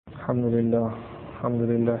الحمد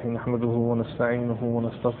لله نحمده ونستعينه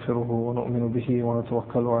ونستغفره ونؤمن به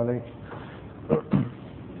ونتوكل عليه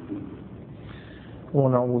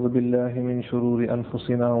ونعوذ بالله من شرور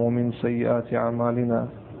أنفسنا ومن سيئات أعمالنا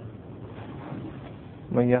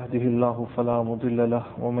من يهده الله فلا مضل له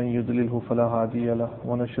ومن يضلله فلا هادي له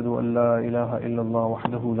ونشهد أن لا إله إلا الله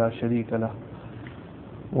وحده لا شريك له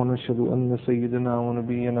ونشهد أن سيدنا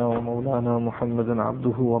ونبينا ومولانا محمدا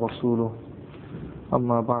عبده ورسوله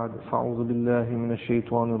أما بعد فأعوذ بالله من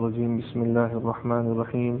الشيطان الرجيم بسم الله الرحمن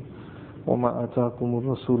الرحيم وما آتاكم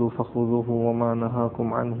الرسول فخذوه وما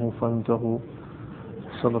نهاكم عنه فانتهوا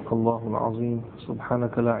صدق الله العظيم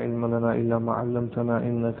سبحانك لا علم لنا إلا ما علمتنا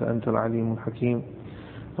إنك أنت العليم الحكيم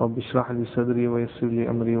رب اشرح لي صدري ويسر لي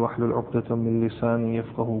أمري واحلل عقدة من لساني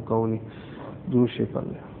يفقهوا قولي دو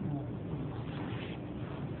شكرا.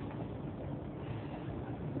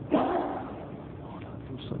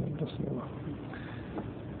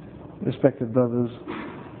 Respected brothers,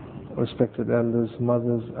 respected elders,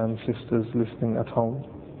 mothers and sisters listening at home,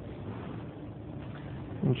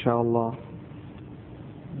 inshallah,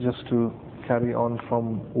 just to carry on from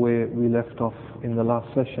where we left off in the last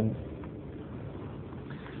session,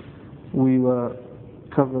 we were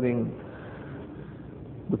covering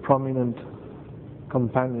the prominent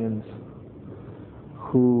companions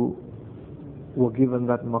who were given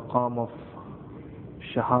that maqam of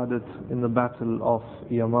shahadat in the battle of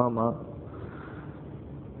Yamama.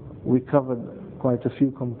 We covered quite a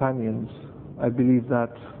few companions. I believe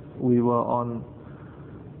that we were on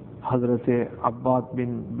Hazrat Abbad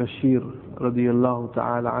bin Bashir radiyallahu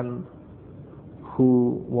ta'ala an,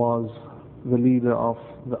 who was the leader of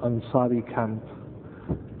the Ansari camp.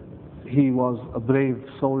 He was a brave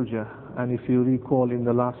soldier, and if you recall in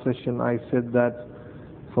the last session I said that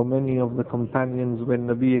for many of the companions, when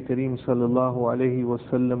Nabi Kareem sallallahu alayhi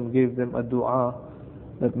wasallam gave them a dua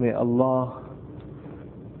that may Allah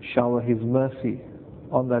shower His mercy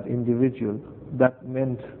on that individual, that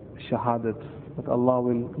meant shahadat, that Allah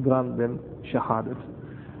will grant them shahadat.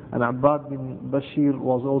 And Abbad bin Bashir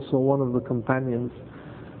was also one of the companions.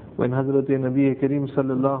 When Hazrat Nabi Kareem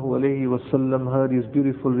sallallahu alayhi wasallam heard his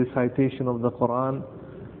beautiful recitation of the Quran,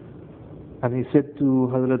 and he said to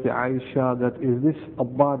Hazrat Aisha that, is this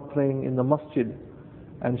Abbad praying in the masjid?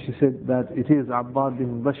 And she said that it is Abbad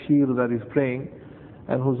bin Bashir that is praying.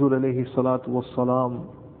 And Huzur alayhi salatu wassalam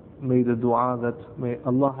made a dua that may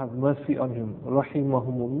Allah have mercy on him,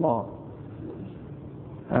 rahimahumullah.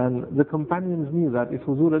 And the companions knew that if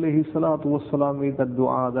Huzur alayhi salatu wassalam made that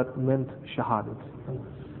dua, that meant shahadat.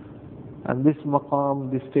 And this maqam,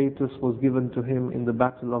 this status was given to him in the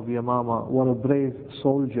battle of Yamama. What a brave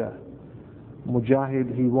soldier,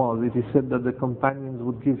 Mujahid he was. It is said that the companions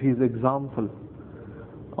would give his example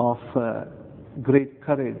of great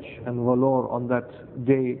courage and valor on that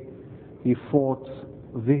day. He fought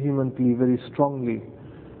vehemently, very strongly,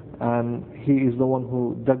 and he is the one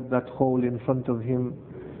who dug that hole in front of him,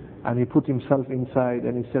 and he put himself inside,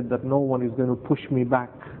 and he said that no one is going to push me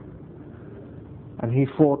back. And he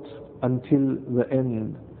fought until the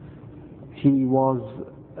end. He was,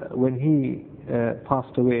 when he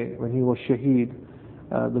passed away, when he was shaheed,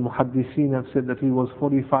 the muhaddiseen have said that he was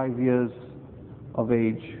 45 years of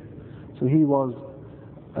age. So he was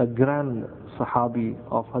a grand sahabi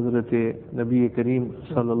of Hazrat Nabi Kareem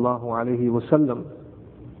sallallahu alayhi wasallam.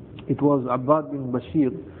 It was Abbad bin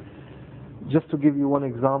Bashir. Just to give you one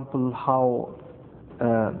example how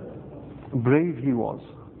brave he was,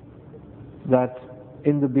 that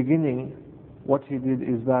in the beginning what he did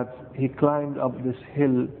is that he climbed up this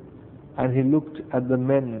hill and he looked at the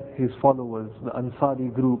men, his followers, the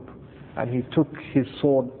Ansari group, and he took his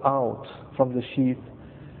sword out from the sheath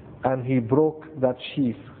and he broke that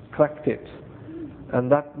sheath, cracked it.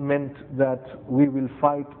 And that meant that we will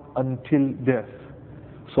fight until death.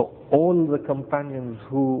 So all the companions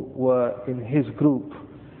who were in his group,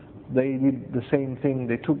 they did the same thing.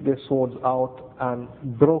 They took their swords out and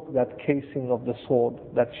broke that casing of the sword,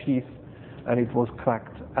 that sheath, and it was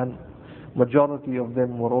cracked. And majority of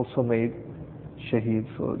them were also made shaheed.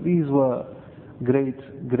 So these were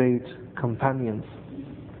great companions.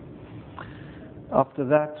 After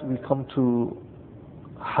that we come to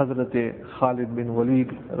Hazrat Khalid bin Walid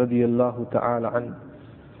radiyallahu ta'ala an.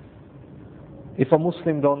 If a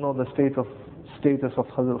Muslim don't know the status of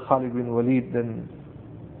Hazrat Khalid bin Walid, then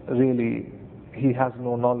really he has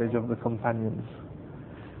no knowledge of the companions.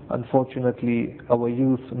 Unfortunately, our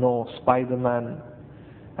youth know Spider-Man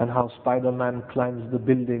and how Spider-Man climbs the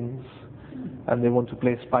buildings, and they want to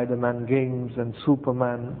play Spider-Man games and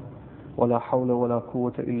Superman, wala hawla wala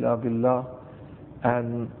quwwata illa billah.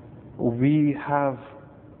 And we have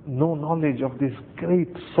no knowledge of this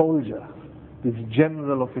great soldier, this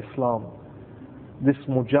general of Islam, this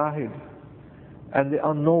mujahid. And there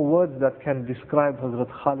are no words that can describe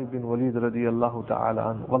Hazrat Khalid bin Walid radiyallahu ta'ala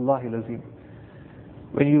anhu. Wallahi lazim.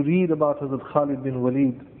 When you read about Hazrat Khalid bin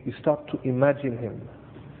Walid, you start to imagine him.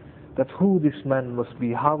 That who this man must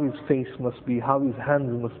be, how his face must be, how his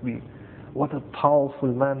hands must be. What a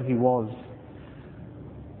powerful man he was.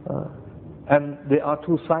 And there are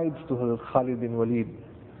two sides to Hazrat Khalid bin Walid.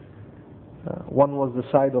 One was the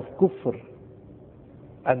side of kufr,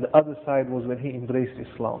 and the other side was when he embraced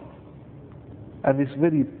Islam. And this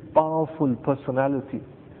very powerful personality,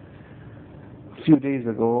 a few days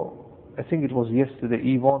ago, I think it was yesterday,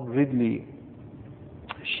 Yvonne Ridley,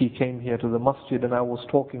 she came here to the masjid and I was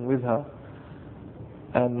talking with her,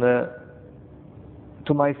 and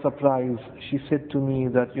to my surprise she said to me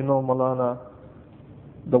that, you know, Maulana,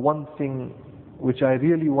 the one thing which I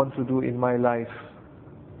really want to do in my life,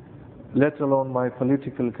 let alone my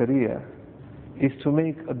political career, is to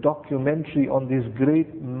make a documentary on this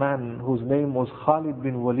great man whose name was Khalid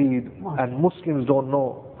bin Walid, and Muslims don't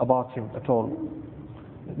know about him at all.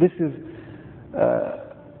 This is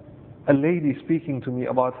a lady speaking to me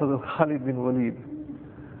about Hazrat Khalid bin Walid,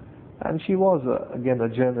 and she was again a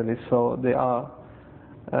journalist, so they are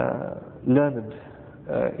learned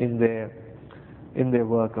in their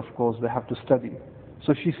work. Of course, they have to study.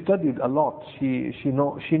 So she studied a lot. She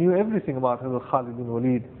knew everything about Hazrat Khalid bin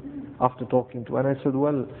Walid after talking to her. And I said,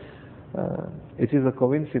 well, it is a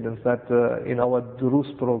coincidence that in our Durus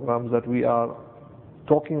programs that we are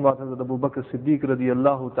talking about Hazrat Abu Bakr Siddiq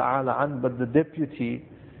radiyallahu ta'ala an, but the deputy,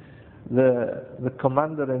 the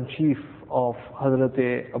commander-in-chief of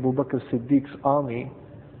Hazrat Abu Bakr Siddiq's army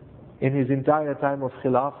in his entire time of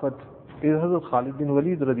Khilafat is Hazrat Khalid bin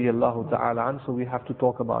Walid radiyallahu ta'ala an, so we have to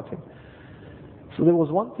talk about him. So there was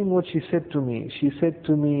one thing what she said to me. She said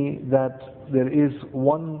to me that there is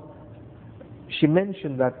one, she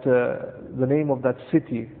mentioned that the name of that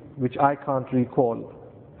city, which I can't recall,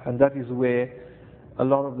 and that is where a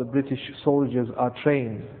lot of the British soldiers are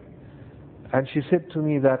trained. And she said to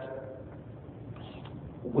me that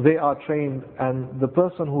they are trained, and the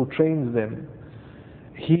person who trains them,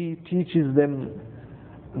 he teaches them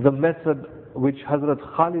the method which Hazrat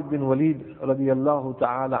Khalid bin Walid radiyallahu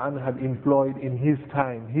ta'ala an had employed in his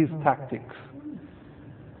time, his tactics.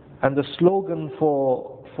 And the slogan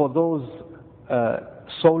for those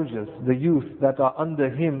soldiers, the youth that are under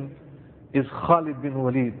him, is Khalid bin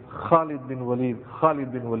Walid, Khalid bin Walid,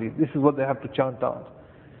 Khalid bin Walid. This is what they have to chant out.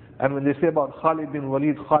 And when they say about Khalid bin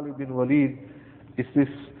Walid, it's this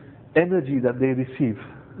energy that they receive.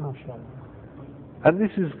 And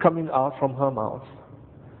this is coming out from her mouth.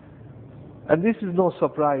 And this is no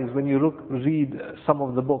surprise when you read some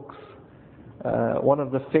of the books. One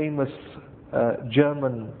of the famous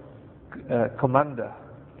German commander,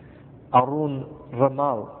 Arun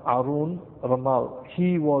Ramal,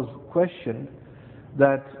 he was questioned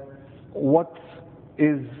that what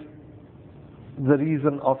is the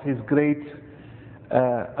reason of his great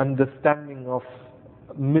understanding of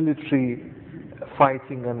military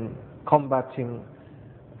fighting and combating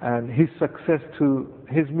and his success to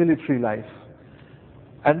his military life.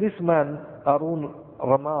 And this man, Arun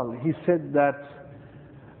Ramal, he said that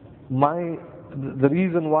the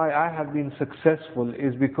reason why I have been successful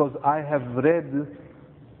is because I have read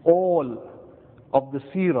all of the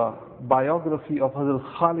seerah, biography of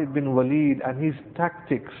Hazrat Khalid bin Walid and his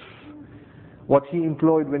tactics, what he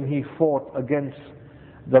employed when he fought against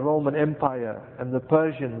the Roman Empire and the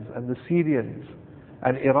Persians and the Syrians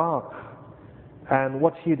and Iraq, and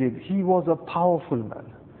what he did. He was a powerful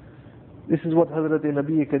man. This is what Hazrat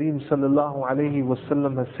Nabi Kareem sallallahu alayhi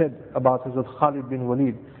wasallam has said about Hazrat Khalid bin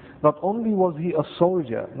Walid. Not only was he a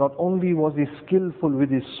soldier, not only was he skillful with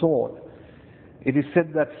his sword, it is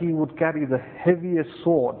said that he would carry the heaviest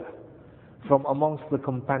sword from amongst the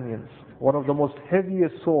companions. One of the most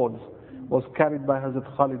heaviest swords was carried by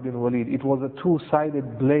Hazrat Khalid bin Walid. It was a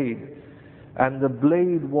two-sided blade, and the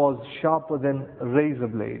blade was sharper than a razor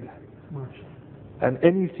blade. And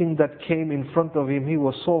anything that came in front of him, he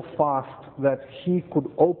was so fast that he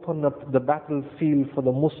could open up the battlefield for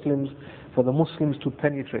the Muslims to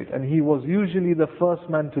penetrate. And he was usually the first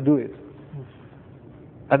man to do it.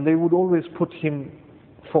 And they would always put him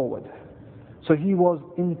forward. So he was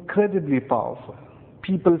incredibly powerful.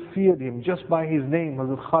 People feared him just by his name,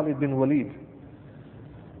 Hazrat Khalid bin Walid.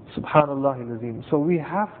 Subhanallah al-Azim. So we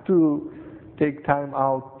have to take time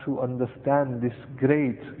out to understand this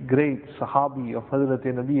great Sahabi of Hazrat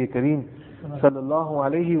Nabi Kareem sallallahu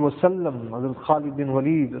alayhi wa sallam, Hazrat Khalid bin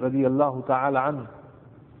Walid radiyallahu ta'ala anhu.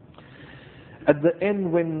 At the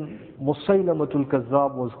end, when Musaylamatul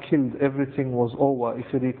Kazzab was killed, everything was over. If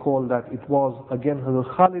you recall that it was again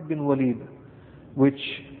Hazrat Khalid bin Walid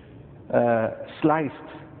which sliced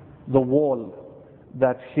the wall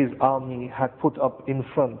that his army had put up in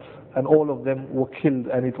front, and all of them were killed,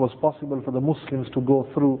 and it was possible for the Muslims to go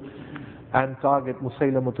through and target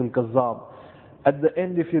Musaylamatul Kazzab. At the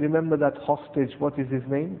end, if you remember that hostage, what is his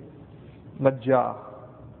name? Majjah.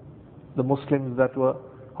 The Muslims that were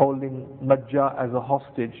holding Majjah as a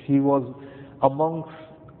hostage. He was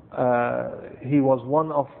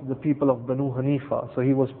one of the people of Banu Hanifa. So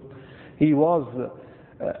he was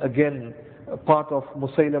again part of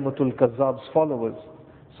Musaylamatul Kazzab's followers.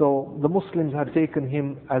 So the Muslims had taken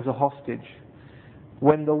him as a hostage.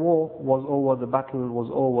 When the war was over, the battle was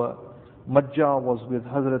over, Majjah was with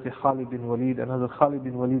Hazrat Khalid bin Walid, and Hazrat Khalid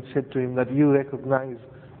bin Walid said to him that you recognize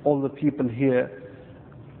all the people here,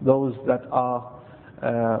 those that are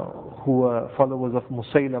who are followers of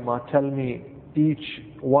Musaylama, tell me each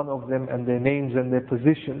one of them and their names and their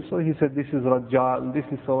positions. So he said, this is Rajjal, this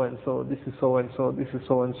is so and so, this is so and so, this is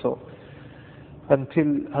so and so. Until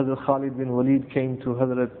Hazrat Khalid bin Walid came to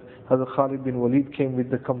Hazrat Khalid bin Walid came with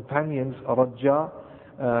the companions, Majjah,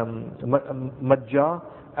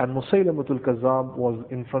 and Musaylamatul Kazzab was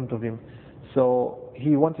in front of him. So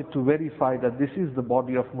he wanted to verify that this is the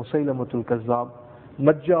body of Musaylamatul Kazzab.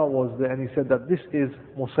 Majjah was there, and he said that this is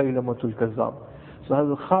Musaylamatul Kazzab. So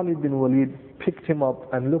Hazrat Khalid bin Walid picked him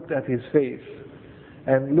up and looked at his face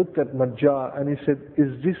and looked at Majjah, and he said,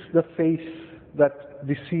 is this the face that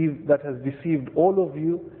has deceived all of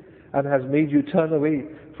you and has made you turn away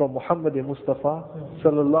from Muhammad Mustafa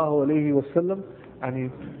sallallahu alayhi wasallam? And he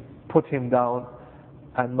put him down,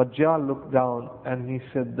 and Majjah looked down and he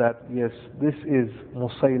said that yes, this is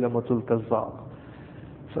Musaylamatul Kazzab.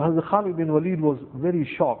 So Hazrat Khalid bin Walid was very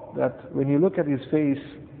shocked that when you look at his face,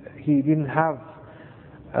 he didn't have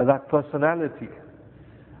that personality.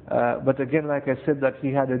 But again, like I said, that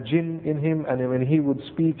he had a jinn in him, and when he would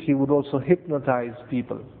speak, he would also hypnotize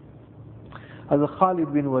people. Hazrat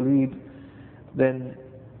Khalid bin Walid then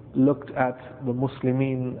looked at the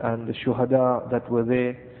Muslimin and the Shuhada that were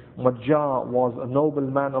there. Majjah was a noble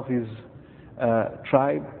man of his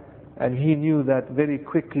tribe, and he knew that very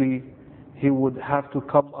quickly he would have to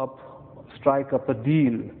come up, strike up a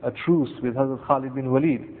deal, a truce with Hazrat Khalid bin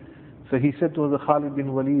Walid. So he said to Hazrat Khalid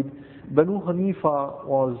bin Walid, Banu Hanifa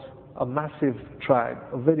was a massive tribe,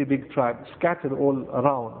 a very big tribe, scattered all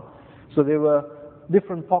around. So there were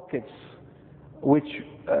different pockets which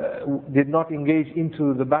did not engage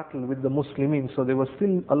into the battle with the Muslimin. So there were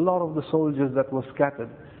still a lot of the soldiers that were scattered.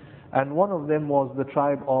 And one of them was the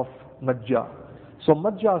tribe of Majjah. So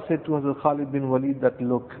Majjah said to Hazrat Khalid bin Walid that,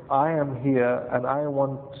 look, I am here and I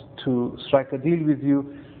want to strike a deal with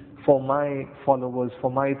you for my followers,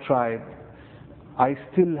 for my tribe. I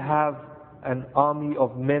still have an army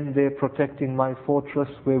of men there protecting my fortress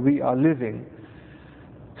where we are living.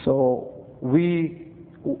 So we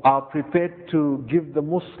are prepared to give the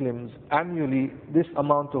Muslims annually this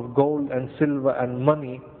amount of gold and silver and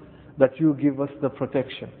money that you give us the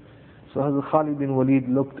protection. So Hazrat Khalid bin Walid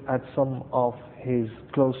looked at some of his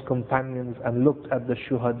close companions and looked at the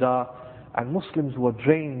Shuhada, and Muslims were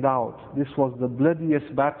drained out. This was the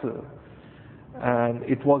bloodiest battle, and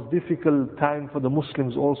it was difficult time for the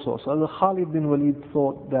Muslims also. So Hazrat Khalid bin Walid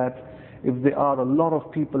thought that if there are a lot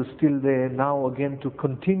of people still there, now again to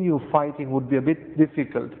continue fighting would be a bit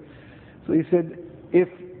difficult. So he said, if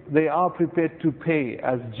they are prepared to pay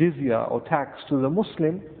as jizya or tax to the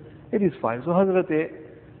Muslim, it is fine. So Hazrat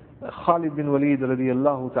Khalid bin Walid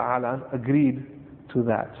radiallahu ta'ala agreed to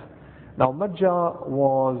that. Now Majjah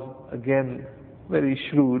was again very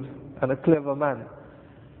shrewd and a clever man.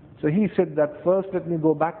 So he said that first let me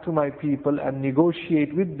go back to my people and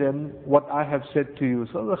negotiate with them what I have said to you.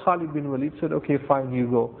 So the Khalid bin Walid said, okay, fine, you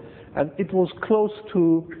go. And it was close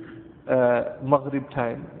to Maghrib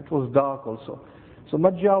time. It was dark also. So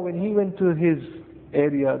Majjah, when he went to his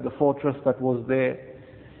area, the fortress that was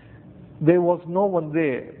there was no one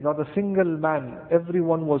there, not a single man.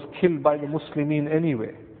 Everyone was killed by the Muslimin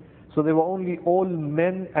anyway. So there were only all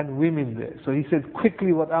men and women there. So he said,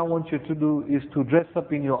 quickly what I want you to do is to dress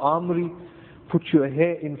up in your armory, put your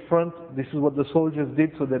hair in front. This is what the soldiers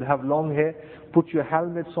did, so they'd have long hair. Put your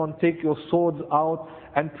helmets on, take your swords out,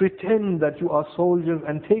 and pretend that you are soldiers,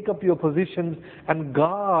 and take up your positions and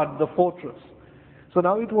guard the fortress. So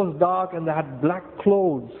now it was dark and they had black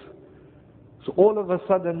clothes. So all of a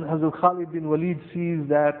sudden, Hazrat Khalid bin Walid sees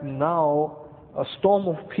that now a storm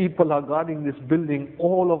of people are guarding this building.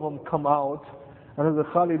 All of them come out, and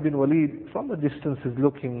Hazrat Khalid bin Walid from a distance is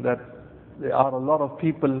looking that there are a lot of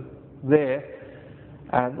people there,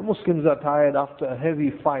 And the Muslims are tired after a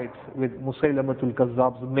heavy fight with Musaylamatul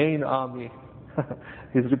Kazzab's main army,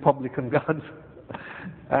 his Republican guards,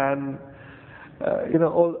 and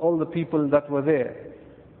all the people that were there.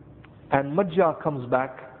 And Majja comes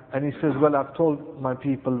back and he says, well, I've told my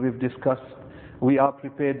people, we've discussed, we are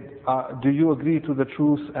prepared. Do you agree to the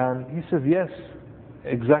truce? And he says, yes,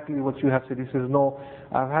 exactly what you have said. He says, no,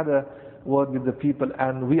 I've had a word with the people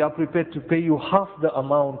and we are prepared to pay you half the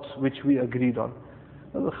amount which we agreed on.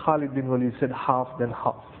 Khalid bin Walid said, half, then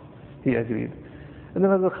half. He agreed. And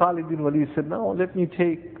then Khalid bin Walid said, no, let me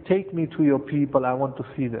take me to your people, I want to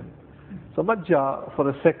see them. So Majja for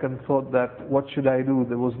a second thought that, what should I do?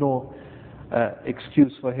 There was no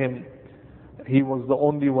excuse for him. He was the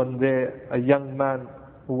only one there, a young man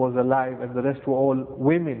who was alive, and the rest were all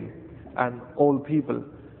women and old people.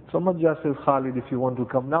 So Majja says, Khalid, if you want to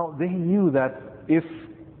come. Now they knew that if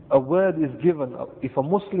a word is given, if a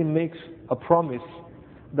Muslim makes a promise,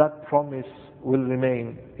 that promise will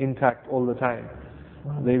remain intact all the time.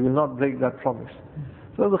 They will not break that promise.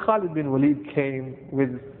 So the Khalid bin Walid came with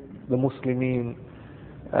the Muslimin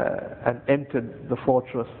and entered the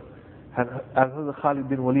fortress. And as the Khalid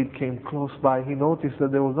bin Walid came close by, he noticed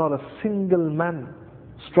that there was not a single man,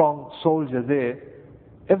 strong soldier there.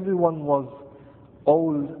 Everyone was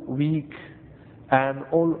old, weak, and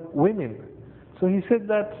all women. So he said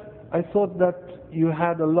that, I thought that you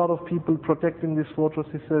had a lot of people protecting this fortress.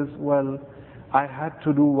 He says, well, I had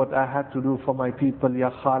to do what I had to do for my people, Ya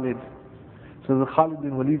Khalid. So the Khalid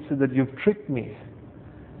bin Walid said that you've tricked me.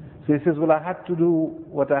 So he says, well, I had to do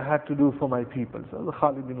what I had to do for my people. So the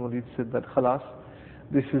Khalid bin Walid said that, Khalas,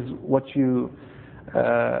 this is what you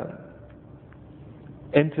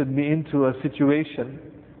entered me into a situation.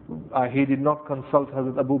 He did not consult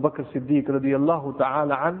Hazrat Abu Bakr Siddiq radiallahu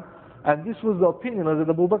ta'ala an, and this was the opinion. Hazrat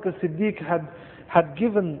Abu Bakr Siddiq had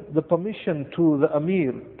given the permission to the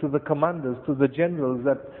Amir, to the commanders, to the generals,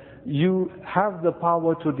 that you have the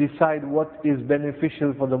power to decide what is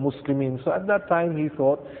beneficial for the Muslimin. So at that time he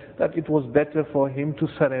thought that it was better for him to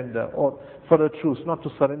surrender, or for a truce, not to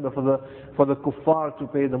surrender, for the kuffar to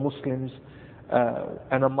pay the Muslims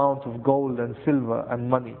an amount of gold and silver and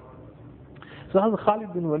money. So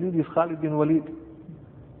Khalid bin Walid is Khalid bin Walid,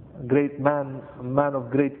 a great man, a man of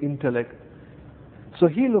great intellect. So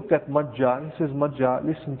he looked at Majja and he says, Majja,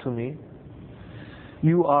 listen to me.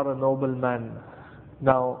 You are a noble man.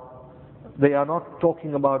 Now, they are not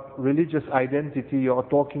talking about religious identity or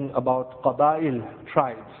talking about Qada'il,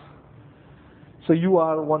 tribes. So you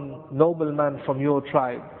are one noble man from your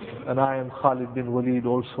tribe, and I am Khalid bin Walid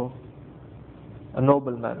also, a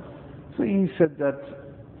noble man. So he said that,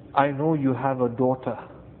 I know you have a daughter.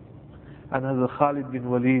 And as Khalid bin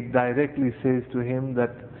Walid directly says to him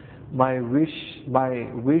that, my wish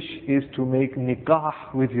is to make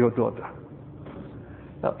nikah with your daughter.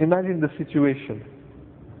 Now imagine the situation.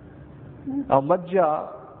 Now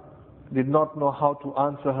Majja did not know how to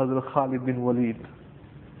answer Hazrat Khalid bin Walid.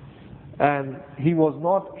 And he was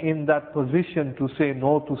not in that position to say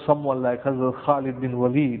no to someone like Hazrat Khalid bin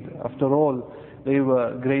Walid. After all, they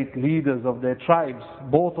were great leaders of their tribes,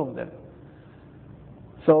 both of them.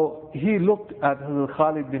 So he looked at Hazrat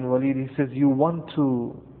Khalid bin Walid, he says, you want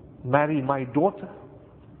to marry my daughter?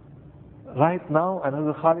 Right now? And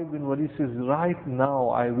Hazrat Khalid bin Walid says, right now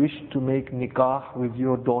I wish to make nikah with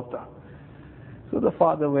your daughter. So the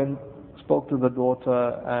father went, spoke to the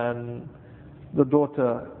daughter, and the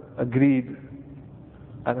daughter agreed.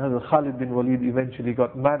 And Hazrat Khalid bin Walid eventually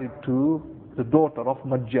got married to the daughter of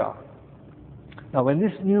Majja. Now when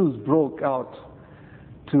this news broke out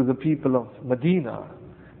to the people of Medina,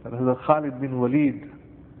 that Hazrat Khalid bin Walid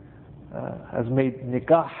has made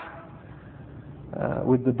nikah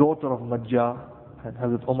with the daughter of Majja, and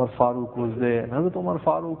Hazrat Umar Farooq was there. And Hazrat Umar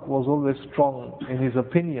Farooq was always strong in his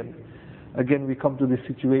opinion. Again, we come to this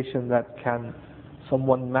situation that, can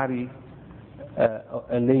someone marry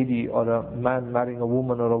a lady, or a man marrying a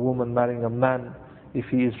woman, or a woman marrying a man, if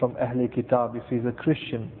he is from Ahl Kitab, if he is a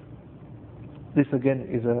Christian? This again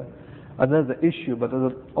is another issue, but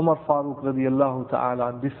Hazrat Umar Farooq radiallahu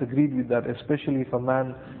ta'ala disagreed with that, especially if a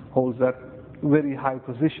man holds that very high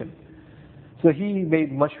position. So he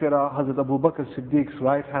made mashwara. Hazrat Abu Bakr Siddiq's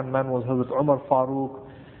right hand man was Hazrat Umar Farooq,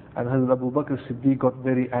 and Hazrat Abu Bakr Siddiq got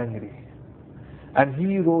very angry. And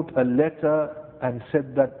he wrote a letter and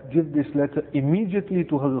said that, give this letter immediately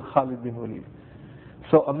to Hazrat Khalid bin Walid.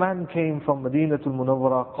 So a man came from Madinatul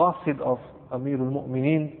Munawwara, Qasid of Amirul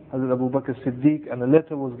Mu'mineen, Hazrat Abu Bakr Siddiq, and a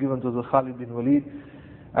letter was given to Hazrat Khalid bin Walid.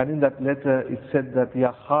 And in that letter it said that,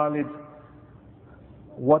 Ya Khalid,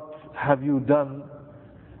 what have you done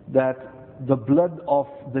that the blood of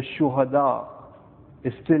the shuhada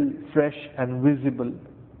is still fresh and visible,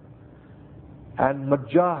 and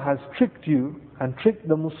Majjah has tricked you and tricked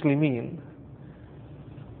the Muslimin,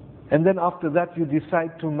 and then after that you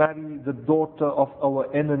decide to marry the daughter of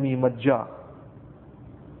our enemy Majjah.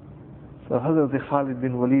 So Hazrat Khalid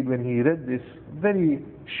bin Walid, when he read this very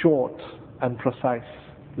short and precise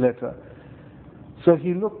letter, so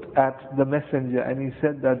he looked at the messenger and he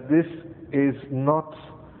said that this is not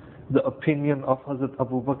the opinion of Hazrat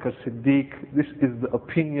Abu Bakr Siddiq, this is the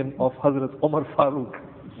opinion of Hazrat Umar Farooq.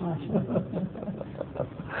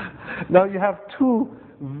 Now you have two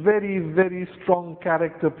very, very strong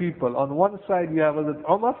character people. On one side you have Hazrat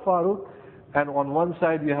Umar Farooq, and on one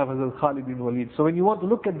side you have Hazrat Khalid bin Walid. So when you want to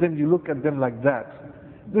look at them, you look at them like that.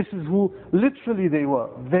 This is who literally they were,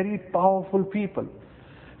 very powerful people.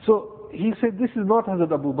 So he said, this is not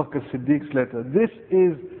Hazrat Abu Bakr Siddiq's letter, this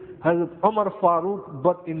is Hazrat Umar Farooq,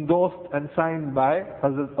 but endorsed and signed by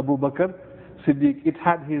Hazrat Abu Bakr Siddiq. It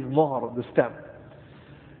had his mohr, the stamp.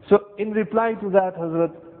 So in reply to that,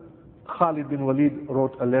 Hazrat Khalid bin Walid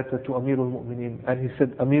wrote a letter to Amirul Mu'mineen, and he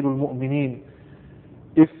said, Amirul Mu'mineen,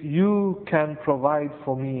 if you can provide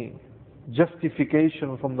for me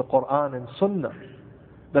justification from the Quran and Sunnah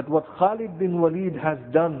that what Khalid bin Walid has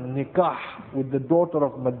done, nikah with the daughter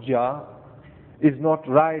of Majjah, is not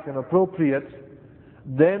right and appropriate,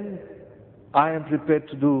 then I am prepared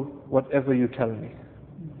to do whatever you tell me.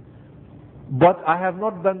 But I have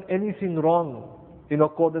not done anything wrong in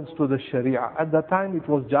accordance to the Sharia. At that time it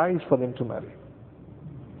was jais for them to marry.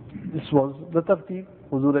 This was the tartib.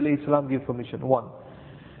 Huzur alayhi salam gave permission, one.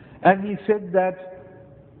 And he said that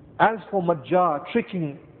as for Majjah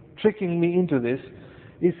tricking me into this,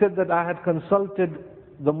 he said that I had consulted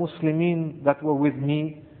the Muslimin that were with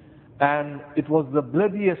me, and it was the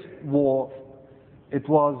bloodiest war. It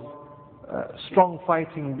was strong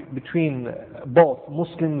fighting between both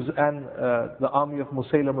Muslims and the army of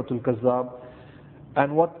Musaylamatul Kazzab.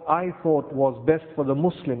 And what I thought was best for the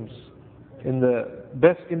Muslims, in the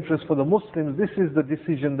best interest for the Muslims, this is the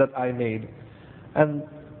decision that I made. And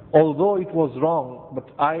although it was wrong, but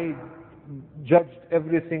I judged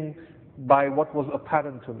everything by what was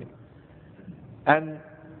apparent to me. And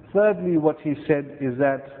thirdly, what he said is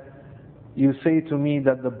that you say to me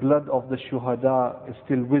that the blood of the shuhada is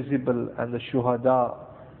still visible and the shuhada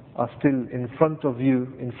are still in front of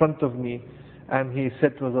you, in front of me. And he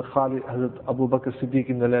said to Hazrat Abu Bakr Siddiq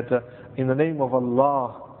in the letter, in the name of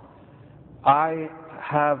Allah, I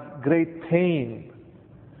have great pain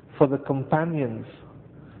for the companions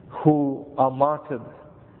who are martyred.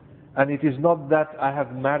 And it is not that I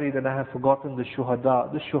have married and I have forgotten the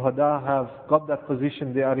shuhada. The shuhada have got that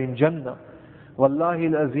position, they are in Jannah. Wallahi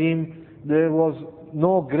al-Azim, there was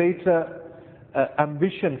no greater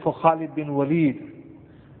ambition for Khalid bin Walid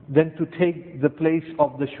than to take the place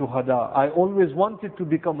of the shuhada. I always wanted to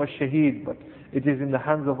become a shaheed, but it is in the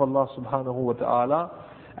hands of Allah subhanahu wa ta'ala.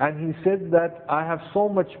 And he said that I have so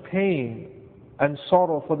much pain and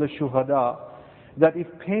sorrow for the shuhada, that if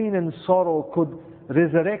pain and sorrow could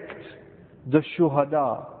resurrect the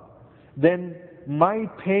shuhada, then my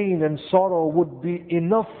pain and sorrow would be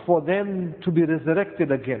enough for them to be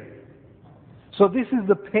resurrected again. So this is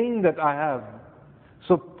the pain that I have.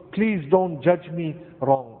 So please don't judge me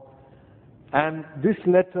wrong. And this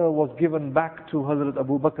letter was given back to Hazrat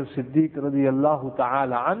Abu Bakr Siddiq radiyallahu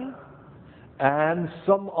ta'ala an, and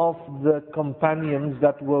some of the companions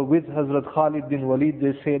that were with Hazrat Khalid bin Walid,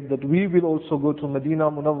 they said that we will also go to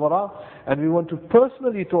Medina Munawwara and we want to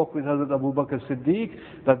personally talk with Hazrat Abu Bakr Siddiq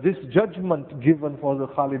that this judgment given for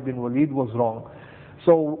Hazrat Khalid bin Walid was wrong.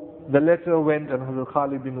 So the letter went, and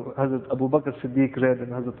Hazrat Abu Bakr Siddiq read,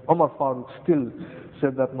 and Hazrat Umar Farooq still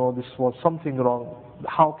said that no, this was something wrong.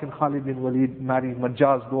 How can Khalid bin Walid marry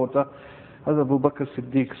Majjah's daughter? Hazrat Abu Bakr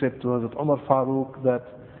Siddiq said to Hazrat Umar Farooq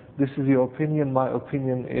that this is your opinion, my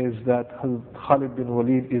opinion is that Khalid bin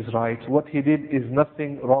Walid is right. What he did is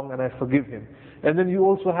nothing wrong and I forgive him. And then you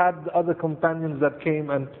also had the other companions that came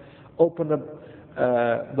and opened up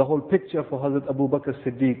the whole picture for Hazrat Abu Bakr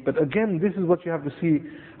Siddiq. But again, this is what you have to see,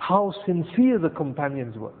 how sincere the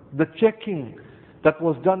companions were. The checking that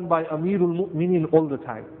was done by Amirul Mu'mineen all the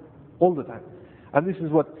time. All the time. And this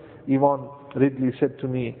is what Yvonne Ridley said to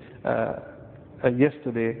me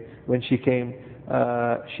yesterday when she came.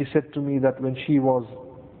 She said to me that when she was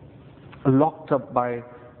locked up by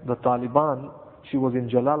the Taliban, she was in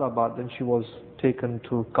Jalalabad, and she was taken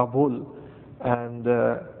to Kabul, and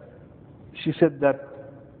she said that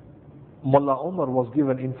Mullah Omar was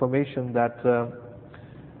given information that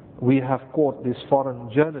we have caught this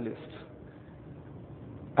foreign journalist,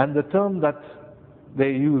 and the term that they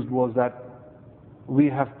used was that we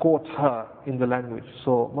have caught her in the language.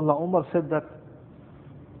 So Mullah Omar said that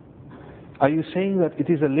are you saying that it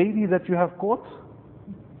is a lady that you have caught?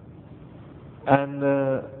 And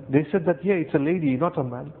they said that, yeah, it's a lady, not a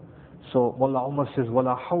man. So Mullah Umar says,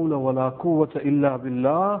 وَلَا حَوْلَ وَلَا قُوَّةَ إِلَّا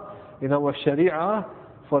بِاللَّهِ. In our sharia,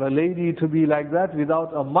 for a lady to be like that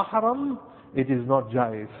without a mahram, it is not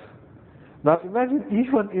jais. Now imagine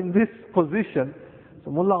even in this position,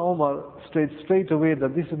 so Mullah Umar straight away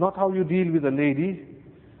that this is not how you deal with a lady.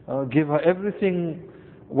 Give her everything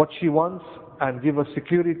what she wants and give her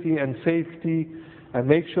security and safety and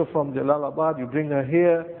make sure from Jalalabad you bring her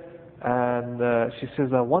here. And she says,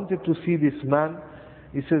 I wanted to see this man.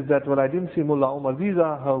 He says that, well, I didn't see Mullah Umar. These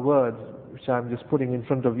are her words, which I'm just putting in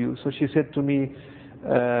front of you. So she said to me,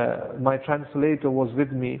 my translator was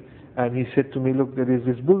with me, and he said to me, look, there is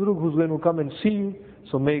this Buzrug who's going to come and see you,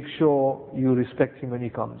 so make sure you respect him when he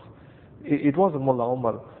comes. It wasn't Mullah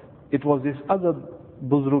Umar. It was this other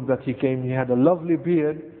Buzrug that he came. He had a lovely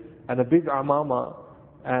beard and a big amama,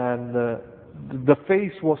 and the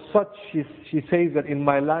face was such, she says that in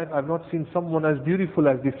my life I've not seen someone as beautiful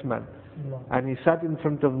as this man. And he sat in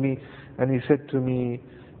front of me and he said to me,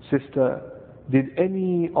 sister, did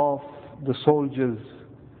any of the soldiers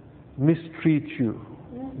mistreat you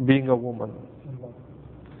being a woman?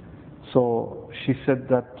 So she said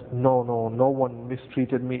that no one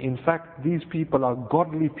mistreated me. In fact, these people are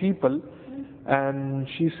godly people. And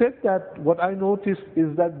she said that what I noticed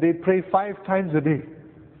is that they pray 5 times a day.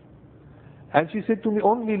 And she said to me,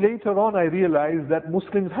 only later on I realized that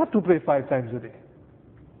Muslims have to pray 5 times a day.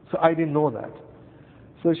 So I didn't know that.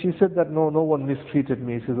 So she said that no one mistreated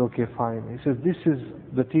me. He says, okay, fine. He says, this is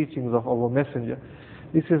the teachings of our messenger.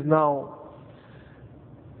 He says, now,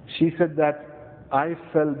 she said that I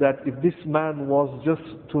felt that if this man was just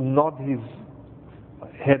to nod his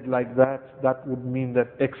head like that, that would mean that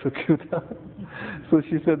execute her. So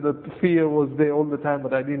she said that fear was there all the time,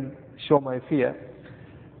 but I didn't show my fear.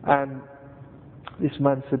 And this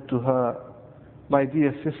man said to her, my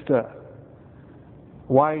dear sister,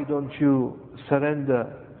 why don't you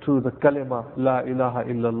surrender to the kalima La ilaha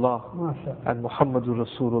illallah and Muhammadur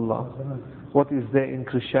Rasulullah? What is there in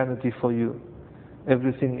Christianity for you?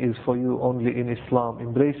 Everything is for you only in Islam.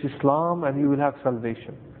 Embrace Islam and you will have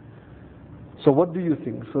salvation. So what do you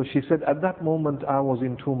think? So she said, at that moment I was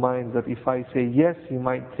in 2 minds, that if I say yes, he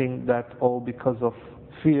might think that, oh, because of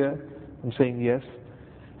fear, I'm saying yes.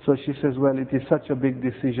 So she says, well, it is such a big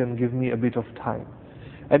decision, give me a bit of time.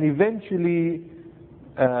 And eventually,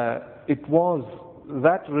 it was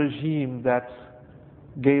that regime that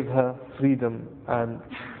gave her freedom and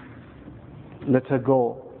let her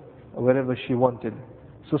go wherever she wanted.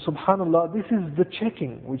 So subhanallah, this is the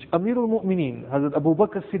checking which Amirul Mu'mineen, Hazrat Abu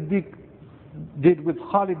Bakr Siddiq, did with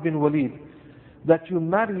Khalid bin Walid, that you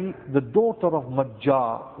marry the daughter of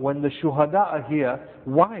Majjah when the shuhada are here.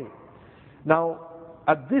 Why? Now,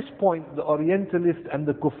 at this point, the Orientalists and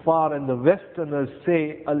the Kuffar and the Westerners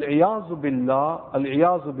say, Al-Iyazu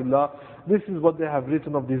Billah, this is what they have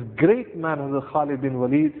written of this great man, Hazrat Khalid bin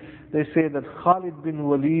Walid. They say that Khalid bin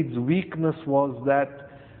Walid's weakness was that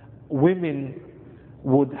women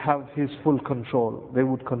would have his full control. They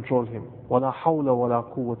would control him. وَلَا حَوْلَ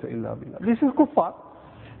وَلَا قُوَّةَ إِلَّا بِاللَّهِ. This is Kuffar.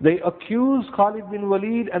 They accuse Khalid bin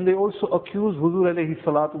Walid, and they also accuse Huzur alayhi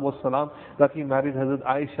salatu wasalam that he married Hazrat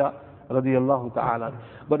Aisha radiyallahu ta'ala.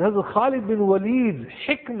 But Hazrat Khalid bin Walid's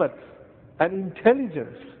hikmat and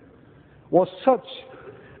intelligence was such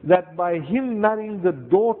that by him marrying the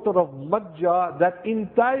daughter of Majjah, that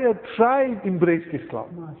entire tribe embraced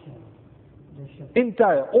Islam.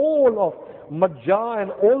 Entire, all of Majjah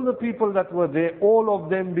and all the people that were there, all of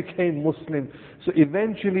them became Muslim. So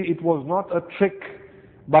eventually it was not a trick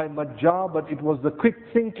by Majjah, but it was the quick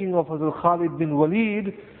thinking of Hazrat Khalid bin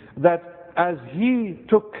Walid, that as he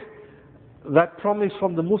took that promise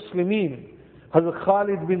from the Muslimin, Hazrat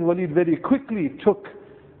Khalid bin Walid very quickly took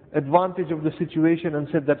advantage of the situation and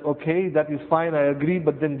said that, okay, that is fine, I agree,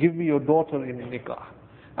 but then give me your daughter in nikah.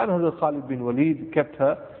 And Hazrat Khalid bin Walid kept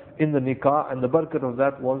her in the nikah, and the barakat of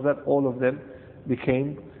that was that all of them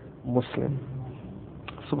became Muslim.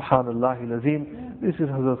 Subhanallah al-Azim. This is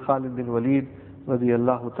Hazrat Khalid bin Walid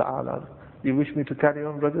radiyallahu ta'ala. Do you wish me to carry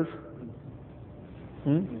on, brothers?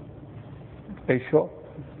 Are you sure?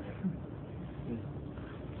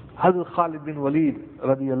 Hazrat Khalid bin Walid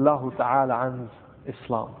radiyallahu ta'ala an's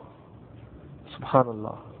Islam.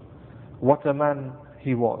 Subhanallah. What a man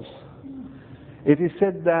he was. It is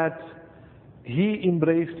said that he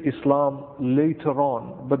embraced Islam later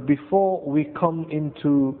on, but before we come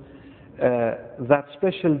into that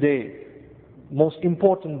special day, most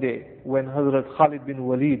important day, when Hazrat Khalid bin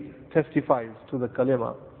Walid testifies to the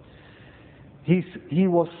kalima, he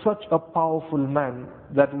was such a powerful man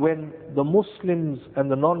that when the Muslims and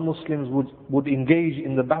the non-Muslims would engage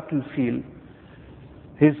in the battlefield,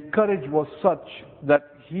 his courage was such that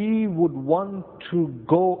he would want to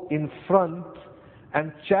go in front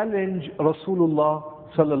and challenge Rasulullah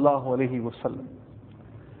sallallahu alaihi wasallam.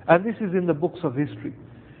 And this is in the books of history.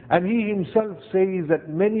 And he himself says that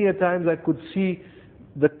many a times I could see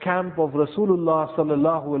the camp of Rasulullah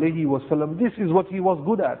sallallahu alaihi wasallam. This is what he was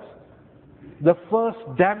good at. The first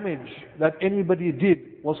damage that anybody did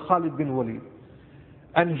was Khalid bin Walid.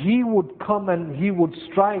 And he would come and he would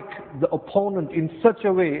strike the opponent in such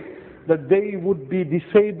a way that they would be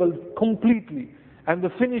disabled completely. And the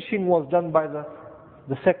finishing was done by the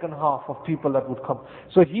second half of people that would come.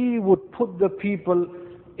 So he would put the people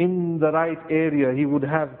in the right area. He would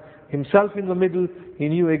have himself in the middle. He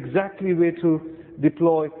knew exactly where to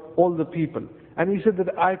deploy all the people. And he said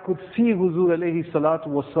that I could see Huzur alayhi salatu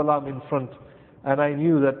wassalam in front. And I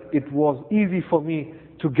knew that it was easy for me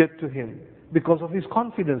to get to him because of his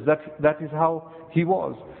confidence. That is how he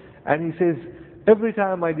was. And he says, every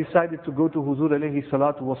time I decided to go to Huzur alayhi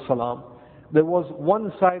salatu wassalam, there was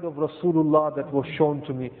one side of Rasulullah that was shown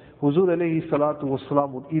to me. Huzur alayhi salatu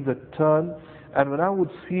wassalam would either turn, and when I would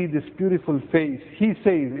see this beautiful face, he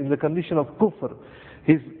says in the condition of kufr,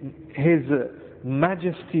 his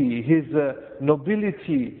majesty, his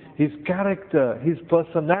nobility, his character, his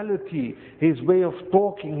personality, his way of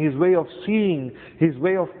talking, his way of seeing, his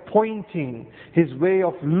way of pointing, his way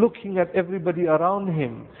of looking at everybody around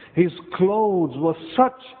him, his clothes were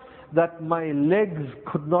such that my legs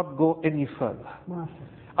could not go any further.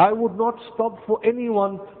 I would not stop for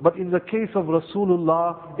anyone, but in the case of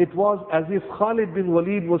Rasulullah, it was as if Khalid bin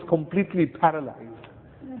Walid was completely paralyzed.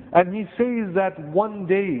 And he says that one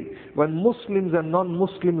day, when Muslims and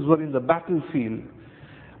non-Muslims were in the battlefield,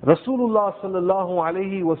 Rasulullah sallallahu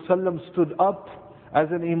alayhi wasallam stood up as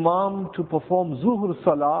an imam to perform Zuhr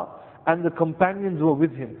Salah, and the companions were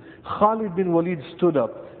with him. Khalid bin Walid stood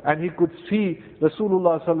up, and he could see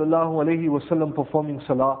Rasulullah sallallahu alayhi wasallam performing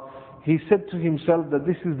Salah. He said to himself that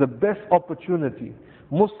this is the best opportunity.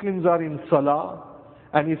 Muslims are in Salah,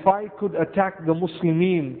 and if I could attack the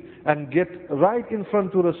Muslimin and get right in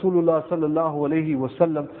front to Rasulullah sallallahu alayhi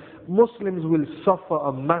wasallam, Muslims will suffer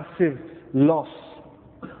a massive loss.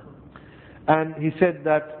 And he said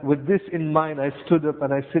that with this in mind, I stood up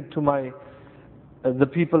and I said to the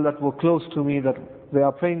people that were close to me that they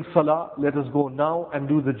are praying Salah, let us go now and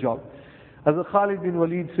do the job. As Khalid bin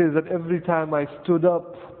Walid says that every time I stood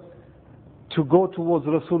up to go towards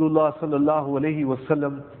Rasulullah sallallahu alayhi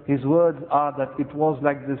wasallam, his words are that it was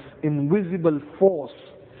like this invisible force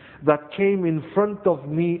that came in front of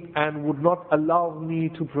me and would not allow me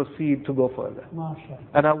to proceed to go further.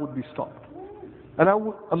 And I would be stopped. And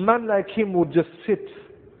a man like him would just sit,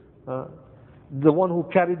 the one who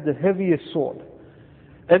carried the heaviest sword.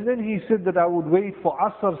 And then he said that I would wait for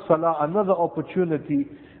Asr Salah, another opportunity,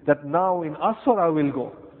 that now in Asr I will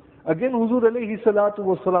go. Again, Huzur alayhi salatu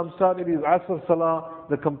wasalam started his Asr Salah,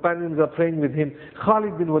 the companions are praying with him.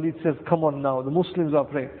 Khalid bin Walid says, come on now, the Muslims are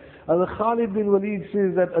praying. And Khalid bin Walid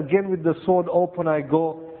says that again with the sword open I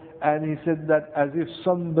go, and he said that as if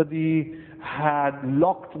somebody had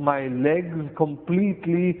locked my legs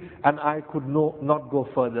completely and I could not go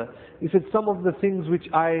further. He said some of the things which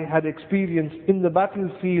I had experienced in the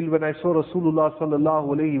battlefield when I saw Rasulullah sallallahu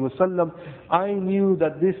alayhi wasallam, I knew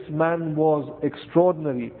that this man was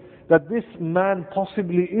extraordinary, that this man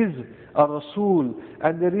possibly is a Rasul,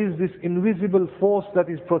 and there is this invisible force that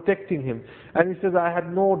is protecting him. And he says, I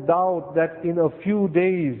had no doubt that in a few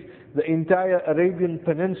days the entire Arabian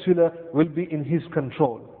Peninsula will be in his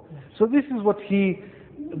control. So this is what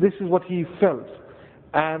he felt.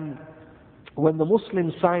 And when the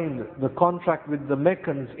Muslims signed the contract with the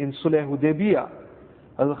Meccans in Sulh Hudaybiyah,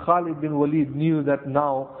 Khalid bin Walid knew that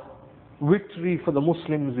now victory for the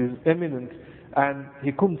Muslims is imminent, and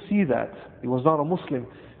he couldn't see that. He was not a Muslim.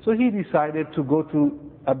 So he decided to go to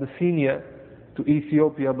Abyssinia, to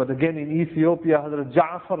Ethiopia. But again in Ethiopia, Hazrat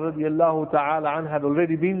Ja'far radiallahu ta'ala had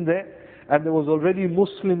already been there, and there was already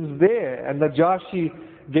Muslims there, and Najashi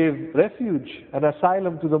gave refuge and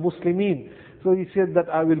asylum to the Muslimin. So he said that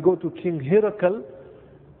I will go to King Hirakal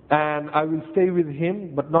and I will stay with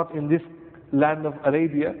him, but not in this land of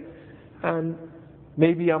Arabia, and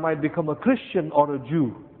maybe I might become a Christian or a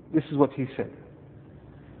Jew. This is what he said.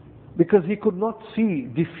 Because he could not see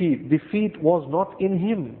defeat. Defeat was not in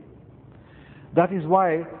him. That is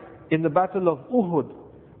why in the Battle of Uhud,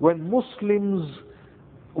 when Muslims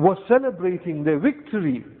were celebrating their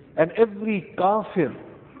victory and every kafir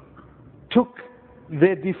took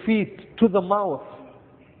their defeat to the mouth,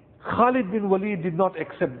 Khalid bin Walid did not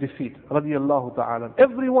accept defeat, radiyallahu ta'ala.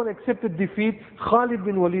 Everyone accepted defeat. Khalid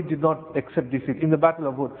bin Walid did not accept defeat in the Battle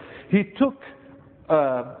of Uhud. He took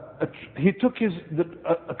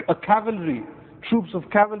a cavalry, troops of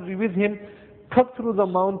cavalry with him, cut through the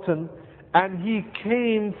mountain, and he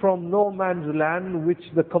came from no man's land, which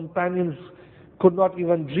the companions could not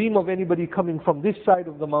even dream of anybody coming from this side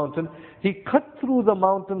of the mountain. He cut through the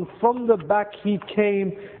mountain, from the back he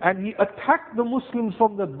came, and he attacked the Muslims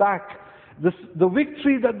from the back. The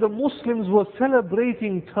victory that the Muslims were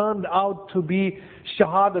celebrating turned out to be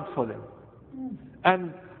shahadat for them.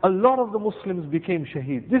 And a lot of the Muslims became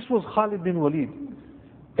shaheed. This was Khalid bin Walid.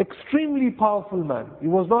 Extremely powerful man. He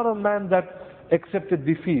was not a man that accepted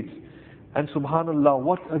defeat. And subhanallah,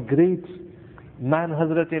 what a great man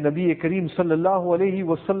Hazrat Nabi Kareem sallallahu alayhi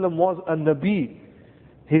wasallam was. A Nabi.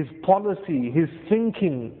 His policy, his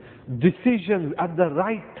thinking, decisions at the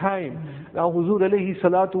right time. Now Huzur alayhi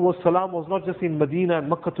salatu wasalam was not just in Medina and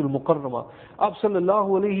Makkatul Mukarramah. Ab sallallahu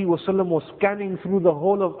alayhi wasallam was scanning through the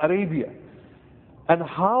whole of Arabia. And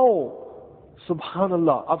how,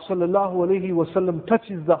 subhanallah, Ab sallallahu alayhi wasallam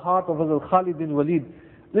touches the heart of Hazrat Khalid bin Walid.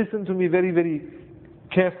 Listen to me very, very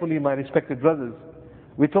carefully, my respected brothers.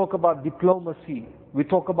 We talk about diplomacy. We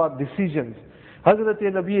talk about decisions. Hazrat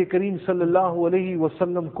Nabi Kareem sallallahu alayhi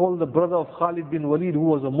wasallam called the brother of Khalid bin Walid, who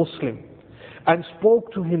was a Muslim, and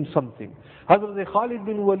spoke to him something. Hazrat Khalid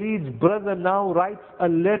bin Walid's brother now writes a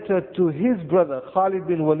letter to his brother, Khalid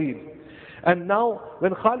bin Walid. And now,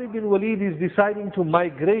 when Khalid bin Walid is deciding to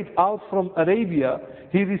migrate out from Arabia,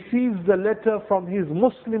 he receives the letter from his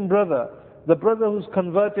Muslim brother, the brother who's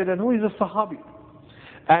converted and who is a Sahabi.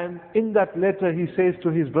 And in that letter he says to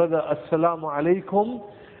his brother, Assalamu alaikum,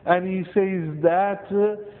 and he says that,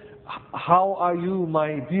 how are you,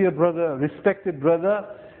 my dear brother, respected brother?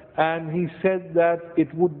 And he said that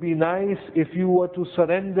it would be nice if you were to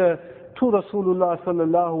surrender to Rasulullah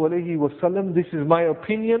sallallahu alayhi wasallam. This is my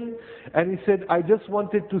opinion. And he said, I just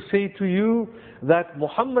wanted to say to you that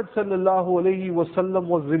Muhammad sallallahu alayhi wasallam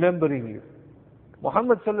was remembering you.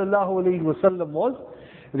 Muhammad sallallahu alayhi wasallam was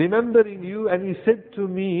remembering you, and he said to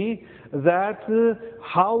me that,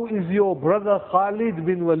 how is your brother Khalid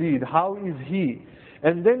bin Walid? How is he?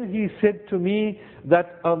 And then he said to me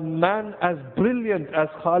that a man as brilliant as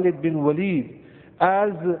Khalid bin Walid,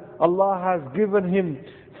 as Allah has given him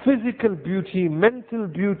physical beauty, mental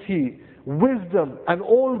beauty, wisdom, and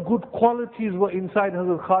all good qualities were inside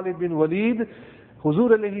Hazrat Khalid bin Walid.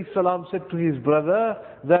 Huzur alayhi salam said to his brother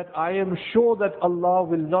that I am sure that Allah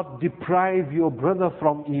will not deprive your brother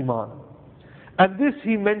from Iman. And this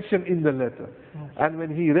he mentioned in the letter. And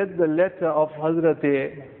when he read the letter of Hazrat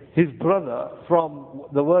his brother, from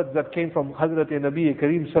the words that came from Hazrat Nabi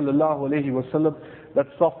Kareem sallallahu alayhi wasallam, that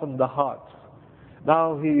softened the heart.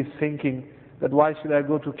 Now he is thinking that why should I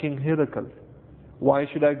go to King Herakl? Why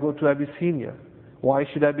should I go to Abyssinia? Why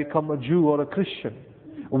should I become a Jew or a Christian?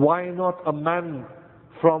 Why not a man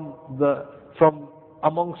from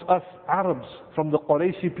amongst us Arabs, from the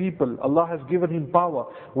Qurayshi people? Allah has given him power.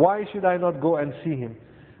 Why should I not go and see him?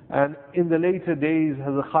 And in the later days,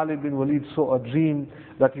 Hazrat Khalid bin Walid saw a dream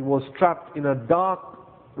that he was trapped in a dark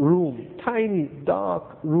room, tiny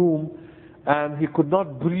dark room, and he could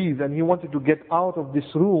not breathe, and he wanted to get out of this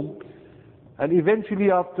room. And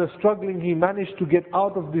eventually, after struggling, he managed to get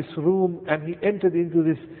out of this room, and he entered into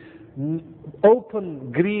this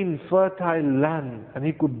open, green, fertile land, and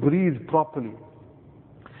he could breathe properly.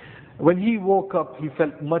 When he woke up, he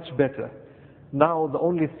felt much better. Now the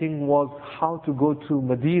only thing was how to go to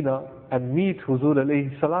Medina and meet Huzur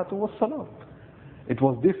alayhi salatu wassalam. It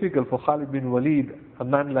was difficult for Khalid bin Walid, a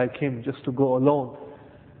man like him, just to go alone.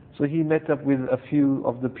 So he met up with a few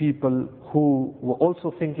of the people who were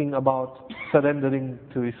also thinking about surrendering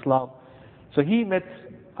to Islam. So he met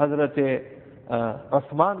Hazrat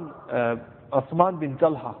Uthman bin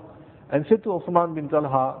Talha, and said to Uthman bin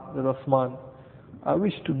Talha, that Uthman, I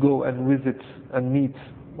wish to go and visit and meet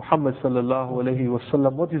Muhammad sallallahu alayhi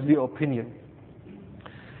wasallam. What is your opinion?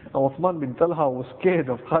 Now Uthman bin Talha was scared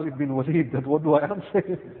of Khalid bin Walid, that what do I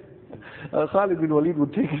answer? Khalid bin Walid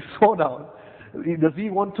would take his sword out. Does he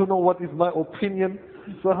want to know what is my opinion?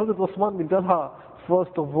 So Hazrat Uthman bin Talha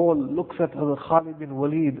first of all looks at Hazrat Khalid bin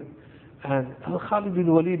Walid, and Khalid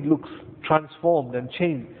bin Walid looks transformed and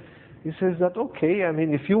changed. He says that, okay, I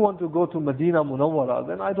mean, if you want to go to Medina Munawwara,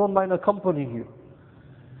 then I don't mind accompanying you.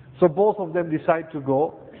 So both of them decide to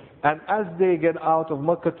go, and as they get out of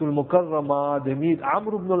Makkatul Mukarramah, they meet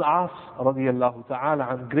Amr ibn al-As radiyallahu ta'ala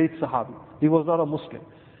an, great Sahabi. He was not a Muslim.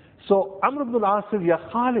 So Amr ibn al-As says, Ya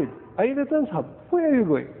Khalid, ayna tazhab? Where are you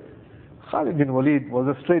going? Khalid bin Walid was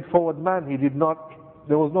a straightforward man.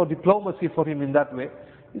 There was no diplomacy for him in that way.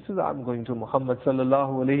 He says, I'm going to Muhammad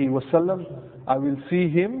sallallahu alayhi wasallam. I will see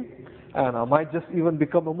him and I might just even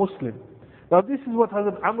become a Muslim. Now this is what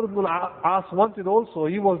Hazrat Amr ibn al-As wanted also.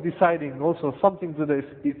 He was deciding also something to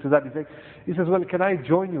that effect. He says, well, can I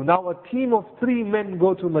join you? Now a team of 3 men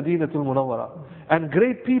go to Madinatul Munawwara. And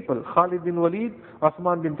great people, Khalid bin Walid,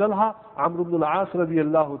 Uthman bin Talha, Amr ibn al-As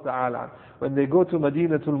radiyallahu ta'ala. When they go to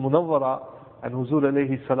Madinatul Munawwara, and Huzur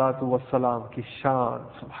alayhi salatu was salam, Kishan,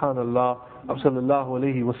 subhanallah, sallallahu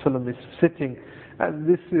alayhi wasallam is sitting. And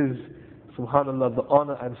this is, subhanallah, the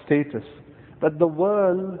honor and status. That the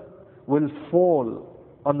world will fall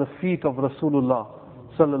on the feet of Rasulullah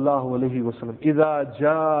sallallahu alayhi wasallam. إِذَا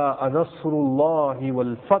جَاءَ نَصْرُ اللَّهِ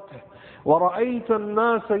وَالْفَتْحِ وَرَأَيْتَ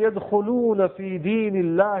النَّاسَ يَدْخُلُونَ فِي دِينِ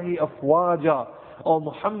اللَّهِ أَفْوَاجًا. O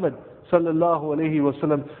Muhammad sallallahu alayhi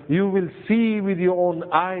wasallam, you will see with your own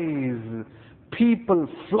eyes people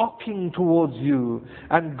flocking towards you,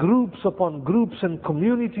 and groups upon groups and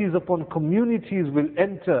communities upon communities will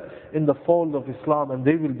enter in the fold of Islam, and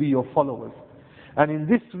they will be your followers. And in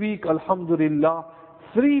this week, alhamdulillah,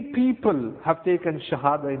 3 people have taken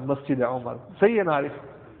Shahada in Masjid Umar. Sayyid Arif.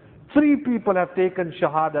 3 people have taken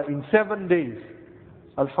Shahada in 7 days.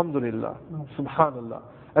 Alhamdulillah. Subhanallah.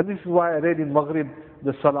 And this is why I read in Maghrib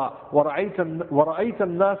the Salah. وَرَأَيْتَ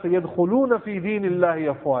النَّاسَ يَدْخُلُونَ فِي دِينِ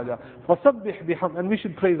اللَّهِ أَفْوَاجًا فَسَبِّحْ بِحَمْدِ. And we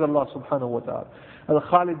should praise Allah subhanahu wa ta'ala. And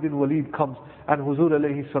Khalid bin Walid comes, and Huzur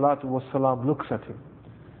alayhi salatu was salam looks at him.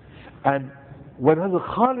 And when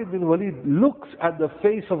Hazrat Khalid bin Walid looks at the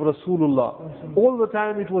face of Rasulullah, all the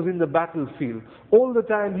time it was in the battlefield, all the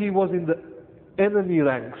time he was in the enemy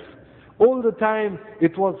ranks, all the time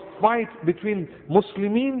it was fight between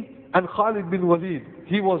Muslimin and Khalid bin Walid.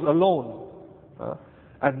 He was alone.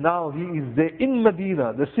 And now he is there in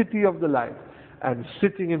Medina, the city of the light, and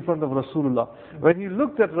sitting in front of Rasulullah. When he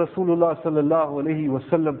looked at Rasulullah sallallahu alayhi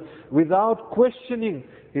wasallam, without questioning,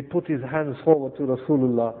 he put his hands forward to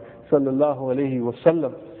Rasulullah sallallahu alayhi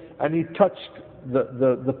wasallam, and he touched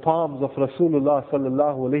the palms of Rasulullah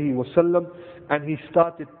sallallahu alayhi wasallam, and he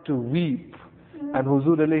started to weep. And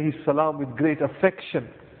Huzur alayhi salam, with great affection,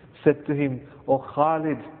 said to him, "O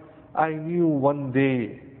Khalid, I knew one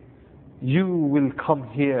day you will come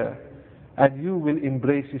here and you will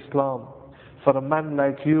embrace Islam. For a man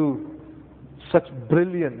like you, such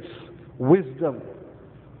brilliance, wisdom,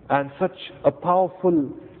 and such a powerful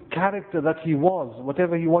character that he was,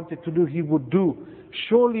 whatever he wanted to do, he would do.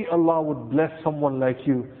 Surely Allah would bless someone like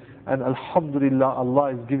you. And alhamdulillah,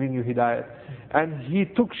 Allah is giving you hidayat." And he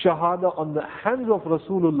took shahada on the hands of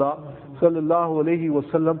Rasulullah sallallahu alayhi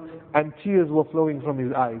wasallam, and tears were flowing from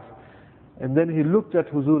his eyes. And then he looked at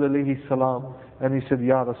Huzur alayhi salam, and he said,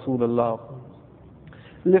 "Ya Rasulullah,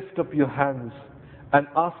 lift up your hands and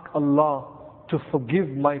ask Allah to forgive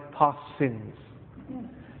my past sins."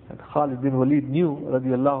 And Khalid bin Walid knew,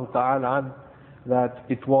 radiallahu ta'ala an, that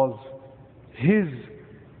it was his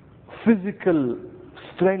physical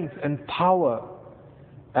strength and power,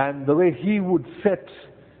 and the way he would set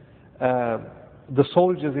the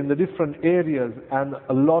soldiers in the different areas, and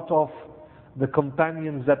a lot of the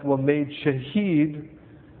companions that were made shaheed,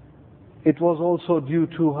 it was also due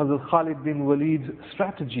to Hazrat Khalid bin Walid's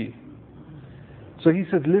strategy. So he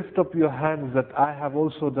said, "Lift up your hands that I have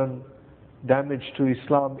also done damage to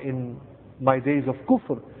Islam in my days of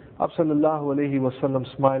kufr." Sallallahu alayhi wasallam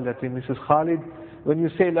smiled at him. He says, "Khalid, when you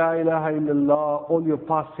say La ilaha illallah, all your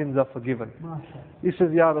past sins are forgiven." He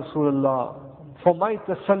says, "Ya Rasulullah, for my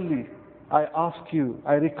tasalli, I ask you,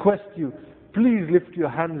 I request you, please lift your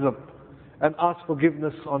hands up and ask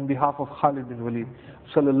forgiveness on behalf of Khalid bin Walid."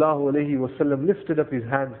 Sallallahu alayhi wasallam lifted up his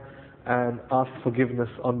hands and asked forgiveness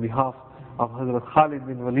on behalf of Hazrat Khalid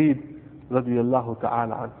bin Walid radiyallahu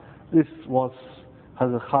ta'ala an. This was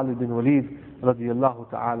Hazrat Khalid bin Walid radiyallahu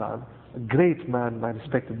ta'ala an, a great man, my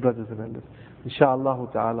respected brothers and elders. Inshallah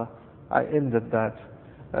ta'ala, I end at that.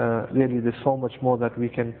 Really, there's so much more that we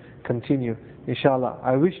can continue. Inshallah,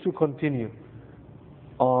 I wish to continue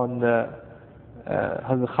on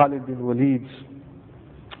Hazrat Khalid bin Walid's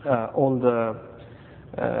all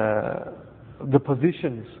the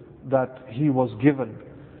positions that he was given,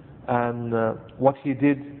 and what he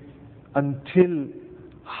did until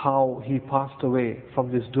how he passed away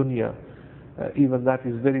from this dunya. Even that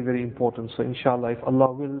is very, very important. So inshallah, if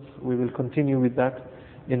Allah wills, we will continue with that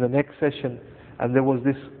in the next session. And there was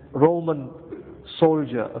this Roman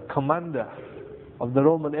soldier, a commander of the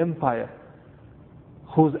Roman Empire,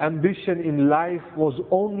 whose ambition in life was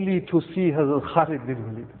only to see Hazrat Khalid bin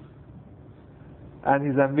Walid. And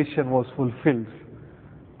his ambition was fulfilled.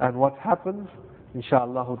 And what happens?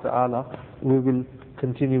 Inshallah ta'ala, we will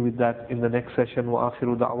continue with that in the next session. Wa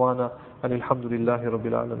akhiru da'wana and alhamdulillahi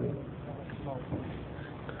rabbil alameen.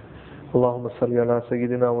 اللهم صل على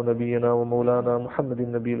سيدنا ونبينا ومولانا محمد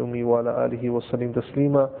النبي الأمي وعلى آله وسلم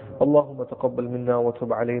تسليما. اللهم تقبل منا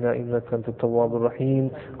وتب علينا إنك أنت التواب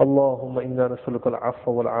الرحيم. اللهم إنا نسألك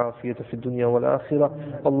العفو والعافية في الدنيا والآخرة.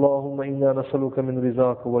 اللهم إنا نسألك من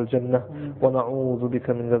رضاك والجنة ونعوذ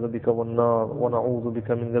بك من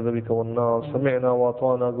غضبك والنار. سمعنا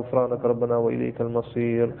وأطعنا غفرانك ربنا وإليك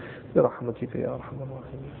المصير برحمتك يا أرحم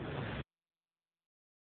الراحمين.